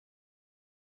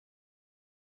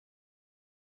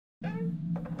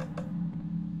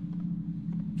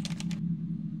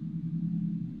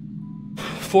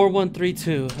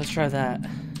"4132. Let's try that.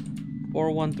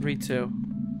 4132.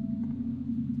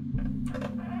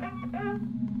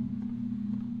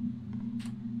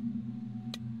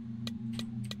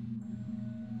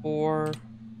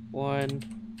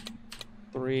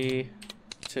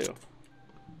 4132.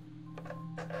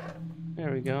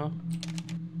 There we go.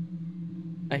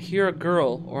 I hear a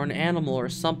girl or an animal or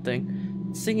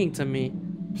something singing to me,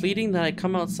 pleading that I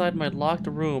come outside my locked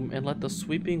room and let the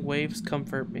sweeping waves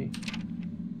comfort me.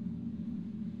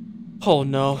 Oh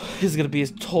no, this is gonna be a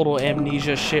total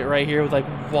amnesia shit right here with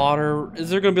like water. Is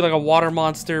there gonna be like a water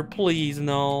monster? Please,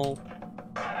 no.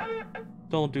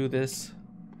 Don't do this.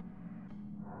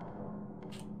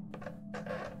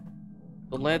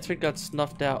 The lantern got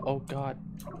snuffed out. Oh god.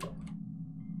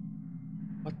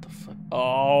 What the fuck?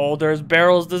 Oh, there's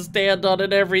barrels to stand on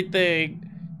and everything.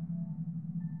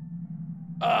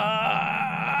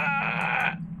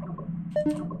 Ah!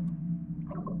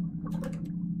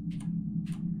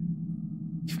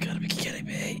 You've got to be kidding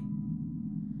me.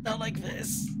 Not like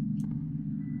this.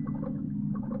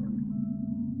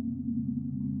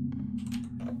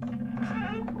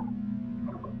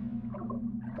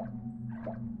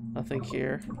 Nothing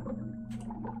here.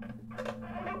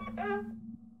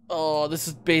 Oh, this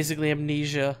is basically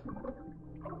amnesia.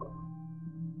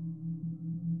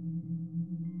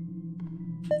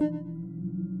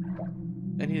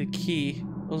 I need a key.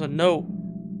 There's a note.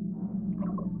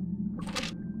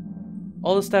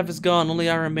 All the staff is gone, only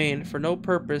I remain. For no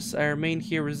purpose, I remain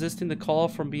here resisting the call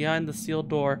from behind the sealed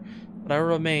door. But I will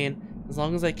remain. As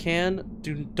long as I can,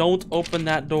 don't open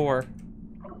that door.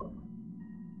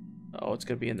 Oh, it's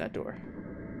gonna be in that door.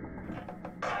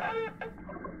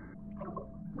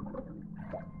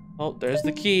 Oh, there's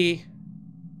the key.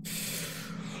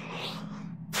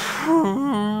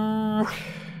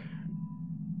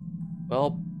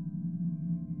 Well,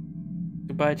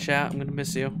 goodbye, chat. I'm gonna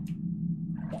miss you.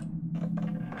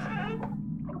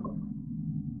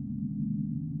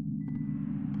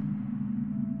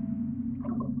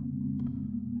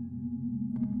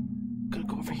 Gonna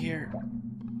go over here.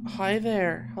 Hi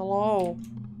there. Hello.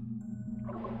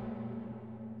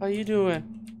 How you doing?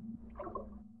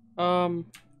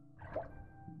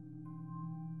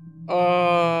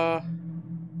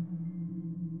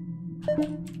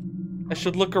 I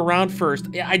should look around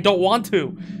first. Yeah, I don't want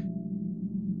to.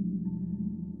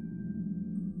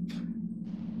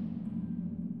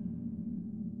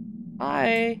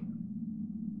 Hi.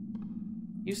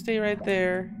 You stay right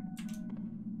there.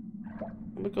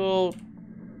 I'm gonna go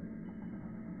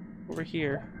over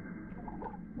here.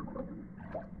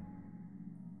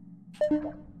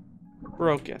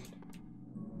 Broken.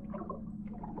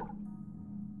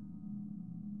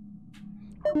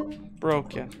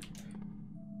 Broken.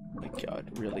 Oh my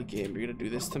god, really, game? You're gonna do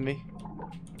this to me?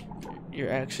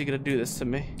 You're actually gonna do this to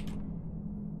me?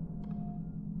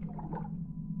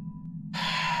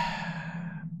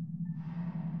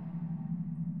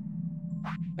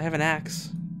 I have an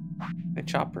axe. A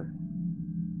chopper.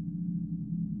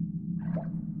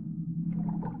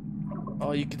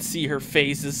 Oh, you can see her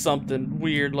face is something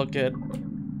weird looking.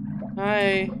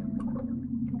 Hi.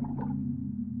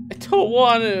 I don't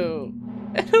want to.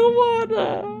 I don't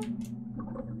wanna.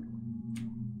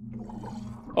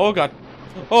 Oh god.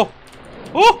 Oh.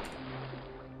 Oh.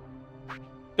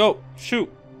 Go. Shoot.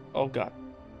 Oh god.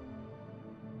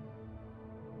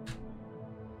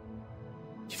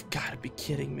 You've got to be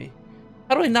kidding me.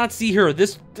 How do I not see her?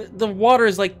 The water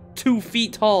is like 2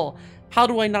 feet tall. How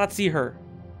do I not see her?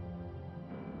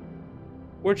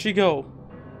 Where'd she go?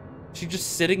 Is she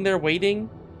just sitting there waiting?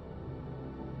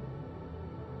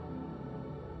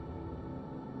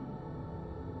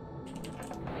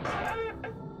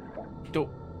 Don't.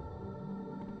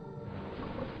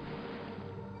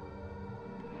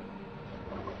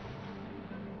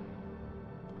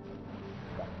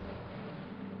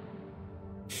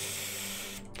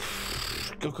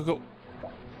 Go, go, go.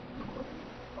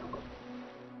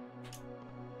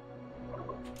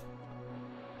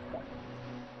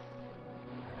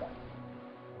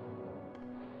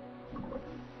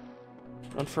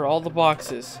 Run for all the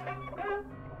boxes.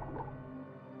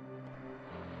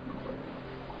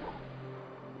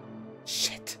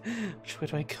 Shit. Which way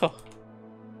do I go? Here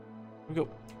we go.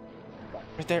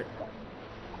 Right there.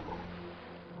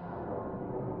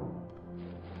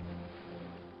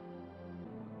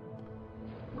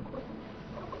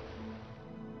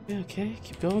 Yeah, okay.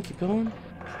 Keep going, keep going.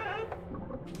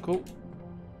 Go.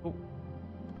 Go.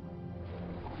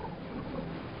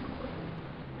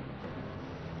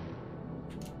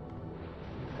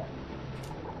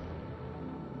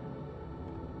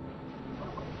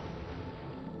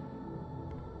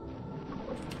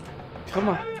 Come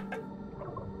on.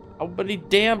 How many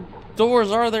damn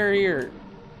doors are there here?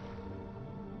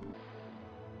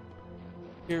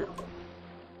 Here.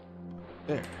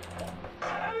 There.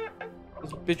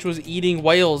 This bitch was eating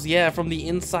whales. Yeah, from the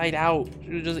inside out.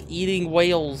 She was just eating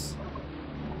whales.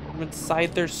 From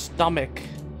inside their stomach.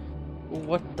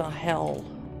 What the hell?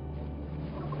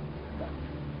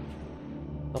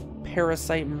 The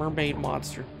parasite mermaid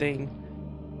monster thing.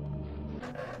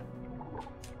 God,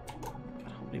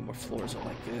 how many more floors are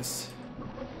like this?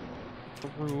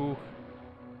 Through.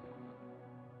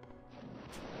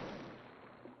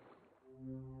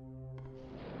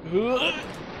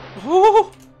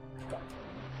 Oh!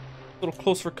 A little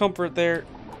close for comfort there.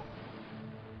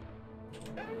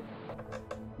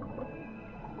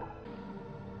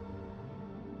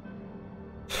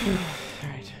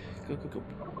 Alright, go, go, go.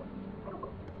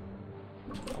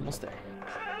 Almost there.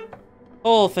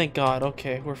 Oh, thank God.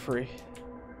 Okay, we're free.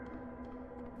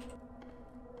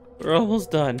 We're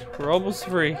almost done. We're almost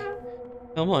free.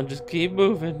 Come on, just keep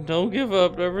moving. Don't give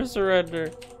up. Never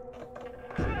surrender.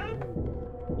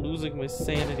 Losing my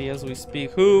sanity as we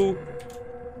speak. Who?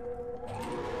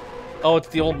 Oh, it's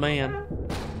the old man.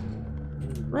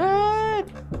 Run!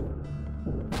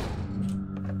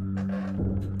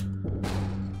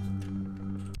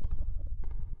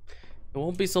 It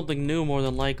won't be something new, more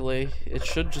than likely. It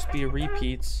should just be a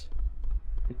repeats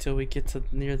until we get to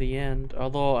near the end.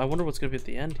 Although, I wonder what's gonna be at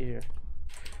the end here.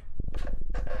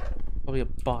 Probably a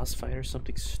boss fight or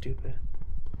something stupid.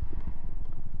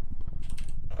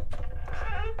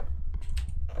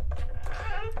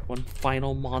 One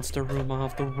final monster room I'll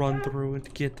have to run through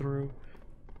and get through.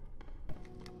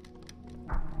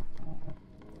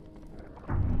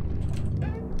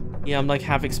 Yeah, I'm like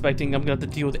half expecting I'm gonna have to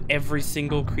deal with every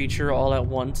single creature all at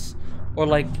once. Or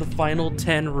like the final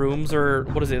 10 rooms, or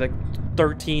what is it, like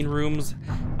 13 rooms?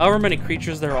 However many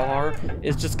creatures there are,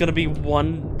 it's just gonna be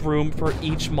one room for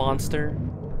each monster.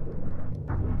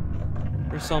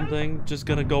 Or something. Just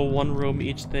gonna go one room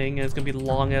each thing, and it's gonna be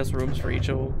long ass rooms for each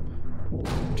of them.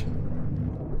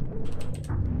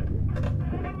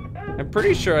 I'm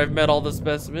pretty sure I've met all the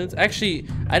specimens. Actually,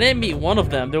 I didn't meet one of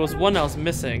them. There was one I was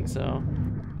missing, so.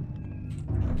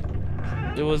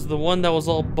 It was the one that was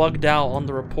all bugged out on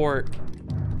the report.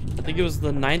 I think it was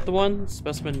the 9th one,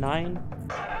 specimen 9.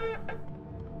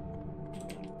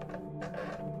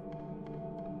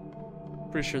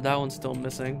 Pretty sure that one's still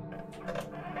missing.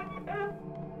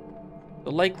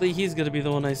 But likely he's gonna be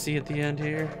the one I see at the end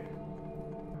here.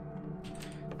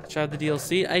 Should I have the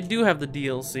DLC? I do have the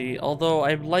DLC, although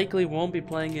I likely won't be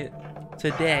playing it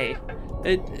today.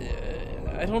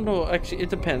 I don't know, actually, it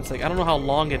depends. Like, I don't know how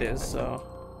long it is, so.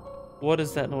 What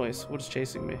is that noise? What is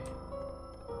chasing me?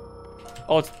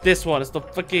 Oh, it's this one. It's the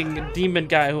fucking demon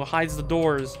guy who hides the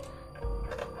doors.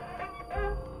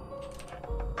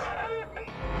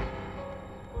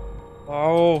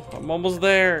 Oh, I'm almost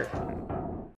there.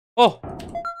 Oh!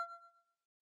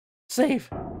 Save!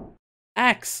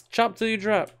 Axe! Chop till you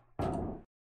drop.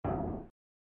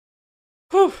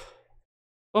 Whew.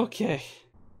 Okay.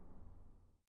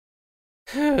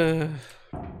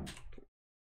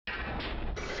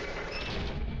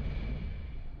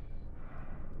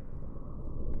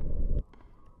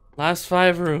 Last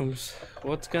 5 rooms.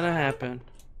 What's gonna happen?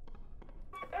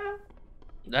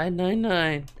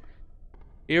 999.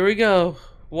 Here we go.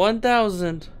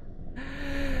 1000.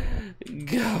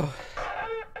 Go.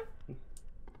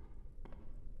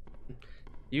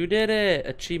 You did it.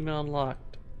 Achievement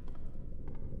unlocked.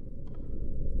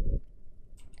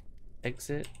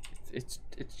 Exit. It's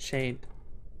chained.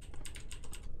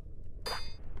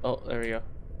 Oh, there we go.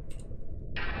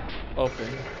 Open.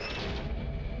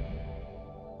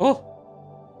 Oh!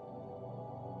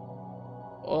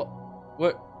 Oh,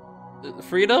 what?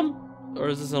 Freedom? Or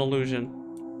is this an illusion?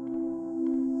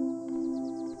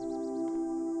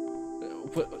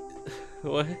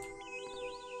 What?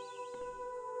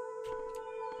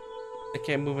 I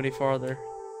can't move any farther.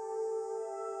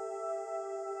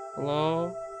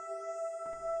 Hello?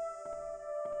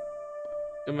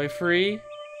 Am I free?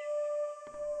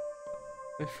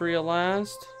 Am I free at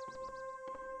last?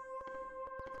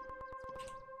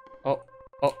 Oh,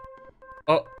 oh,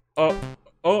 oh, oh,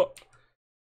 oh,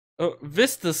 oh,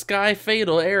 Vista Sky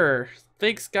fatal error.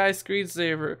 Fake Sky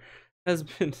screensaver has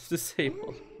been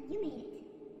disabled. You made it.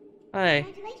 Hi.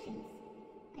 Congratulations,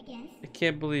 I guess. I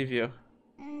can't believe you.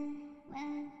 Well.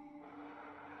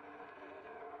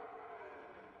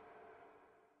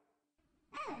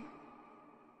 Oh.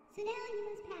 So now you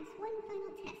must pass one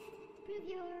final test to prove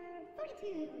your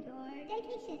fortitude or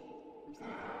dedication or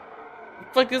something. What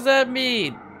the fuck does that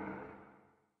mean?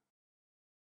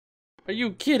 Are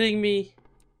you kidding me?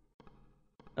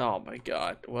 Oh my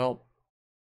god. Well,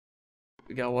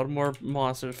 we got one more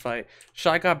monster to fight.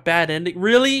 Shai got bad ending.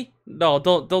 Really? No,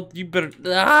 don't. You better.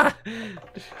 Ah!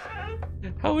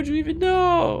 How would you even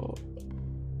know?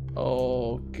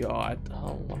 Oh god.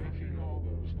 Oh. All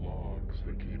those logs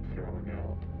they keep throwing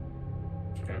out,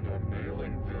 and I'm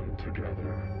nailing them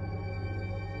together.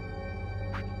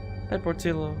 Hi,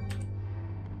 Portillo.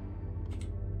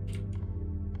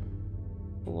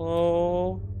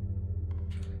 Hello.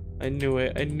 I knew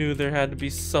it. I knew there had to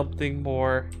be something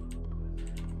more.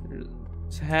 There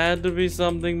had to be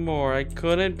something more. I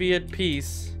couldn't be at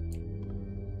peace.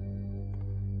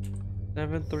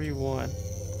 731.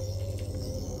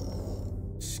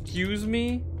 Excuse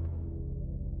me?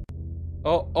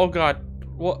 Oh god.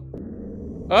 What?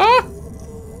 Ah!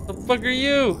 The fuck are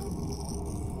you?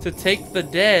 To take the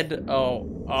dead? Oh.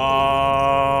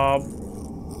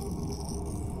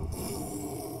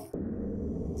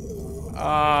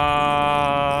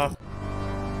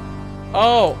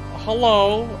 Oh,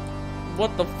 hello.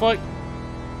 What the fuck?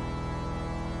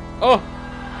 Oh.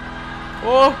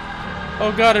 Oh.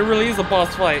 Oh god, it really is a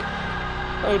boss fight.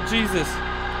 Oh Jesus.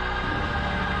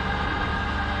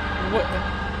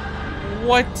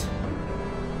 What?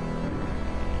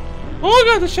 Oh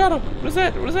god, the shadow. What is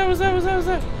that? What is that? What is that? What is that? What is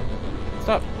that?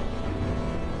 Stop.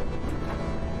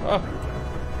 Oh.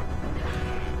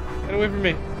 Get away from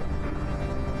me.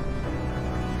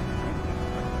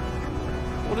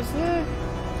 What is that?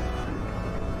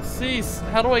 Cease.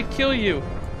 How do I kill you?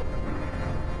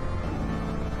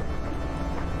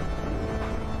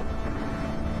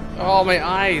 Oh, my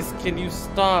eyes. Can you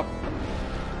stop?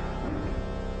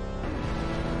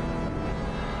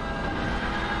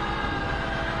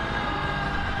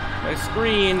 My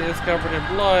screen is covered in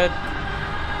blood.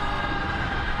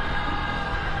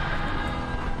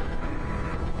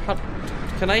 How,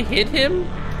 can I hit him?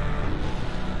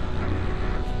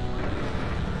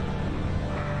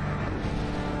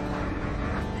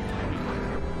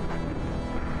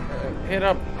 Hit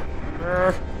up.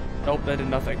 Nope, that did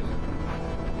nothing.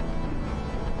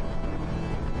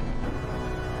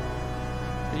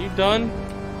 Are you done?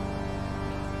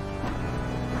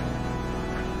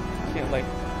 Can't like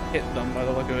hit them by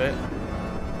the look of it.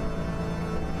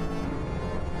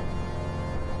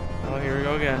 Oh, here we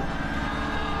go again.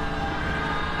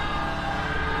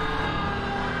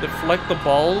 Deflect the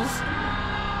balls?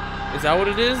 Is that what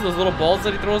it is? Those little balls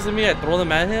that he throws at me, I throw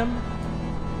them at him?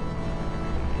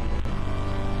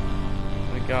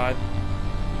 Oh my god.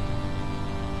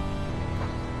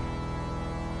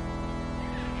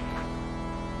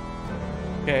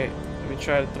 Okay, let me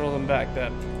try to throw them back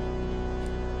then.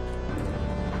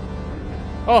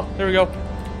 Oh, there we go.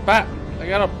 Bat! I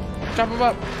got him. Chop him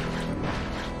up.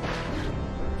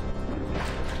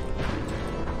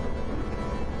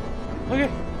 Okay.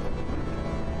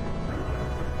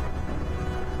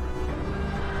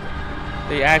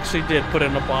 They actually did put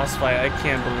in a boss fight. I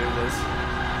can't believe this.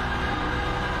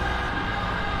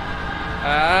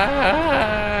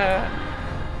 Ah!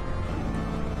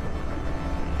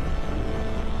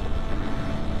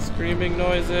 Screaming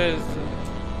noises.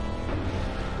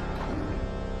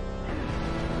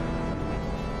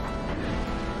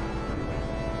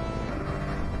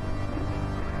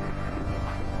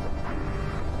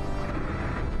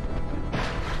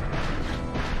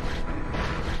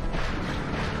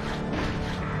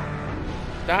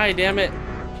 Die, damn it.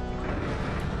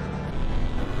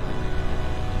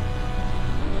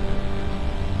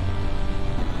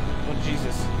 Oh,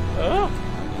 Jesus. Oh!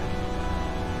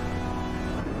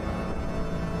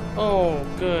 Oh,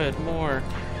 good. More.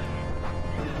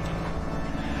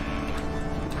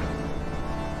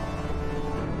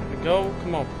 There we go.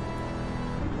 Come on.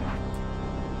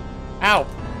 Ow!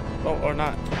 Oh, or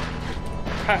not.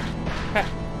 Ha! Ha!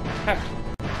 Ha!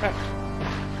 Ha!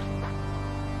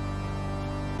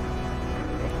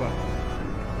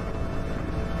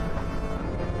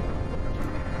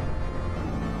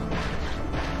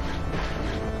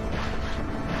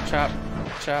 Chop,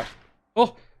 chop.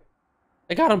 Oh,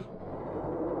 I got him.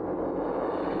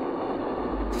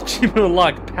 Achievement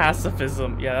unlocked.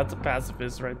 Pacifism. Yeah, that's a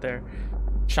pacifist right there.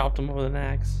 Chopped him with an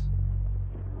axe.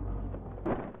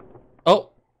 Oh.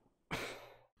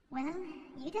 Well,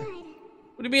 you died.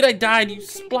 What do you mean I died? You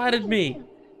splatted me.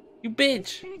 You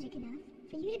bitch. Tragic enough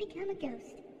for you to become a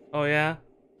ghost. Oh yeah?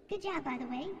 Good job, by the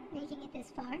way, making it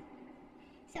this far.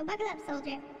 So buckle up,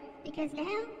 soldier, because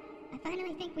now I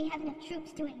finally think we have enough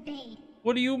troops to invade.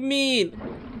 What do you mean?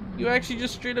 You actually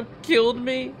just straight up killed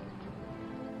me?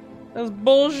 That's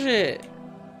bullshit.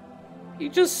 You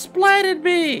just splatted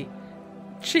me.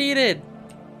 Cheated.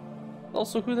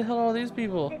 Also, who the hell are these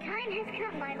people? The time has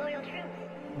come, my loyal troops.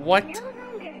 What? No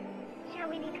longer shall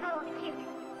we be called cute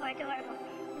or adorable.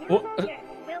 No What? longer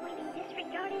will we be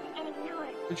disregarded and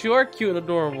ignored. But you are cute and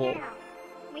adorable. Now,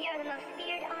 we are the most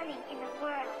feared army in the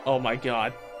world. Oh my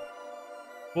god.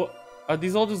 What? Are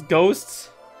these all just ghosts?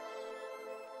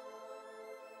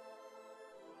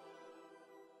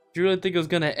 Do you really think it was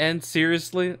gonna end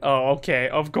seriously? Oh, okay,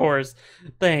 of course.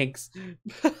 Thanks.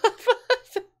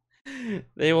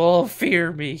 They will all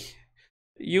fear me.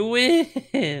 You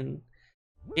win!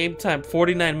 Game time,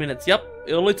 49 minutes. Yep,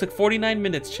 it only took 49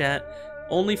 minutes, chat.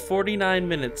 Only 49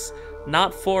 minutes.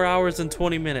 Not 4 hours and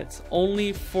 20 minutes.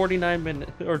 Only 49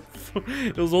 minutes. Or,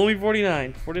 it was only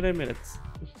 49. 49 minutes.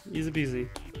 Easy peasy.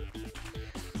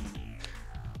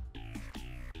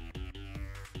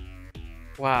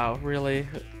 Wow, really?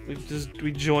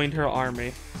 We joined her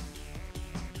army.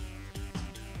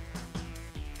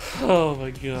 Oh my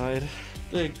god.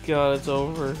 Thank god it's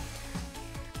over.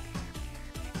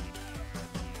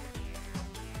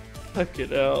 Fucking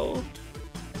hell.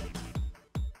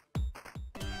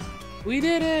 We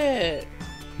did it!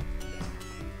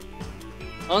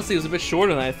 Honestly, it was a bit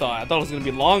shorter than I thought. I thought it was gonna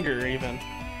be longer even.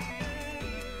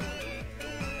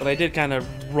 But I did kind of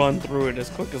run through it as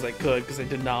quick as I could because I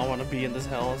did not want to be in this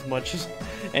hell as much as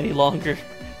any longer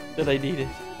than I needed.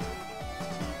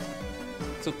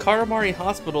 So Karamari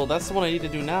Hospital, that's the one I need to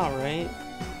do now, right?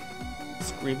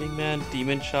 Screaming Man,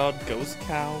 Demon Child, Ghost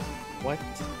Cow. What?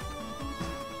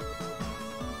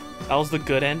 That was the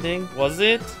good ending? Was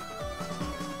it?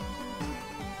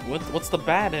 What's the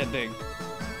bad ending?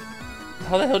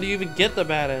 How the hell do you even get the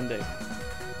bad ending?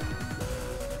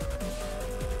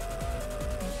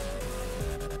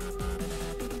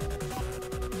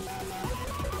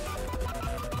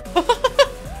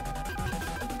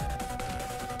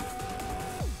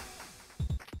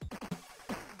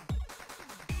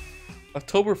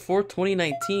 October 4th,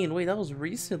 2019. Wait, that was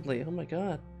recently. Oh my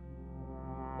god.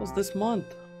 That was this month.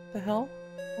 What the hell?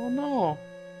 Oh no.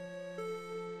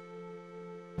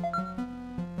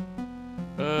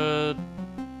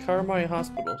 Karamari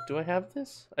Hospital. Do I have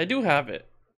this? I do have it.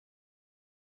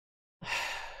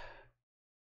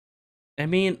 I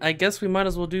mean, I guess we might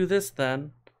as well do this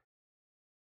then.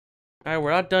 Alright,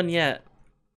 we're not done yet.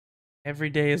 Every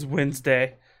day is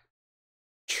Wednesday.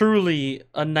 Truly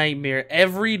a nightmare.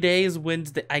 Every day is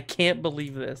Wednesday. I can't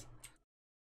believe this.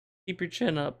 Keep your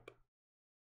chin up.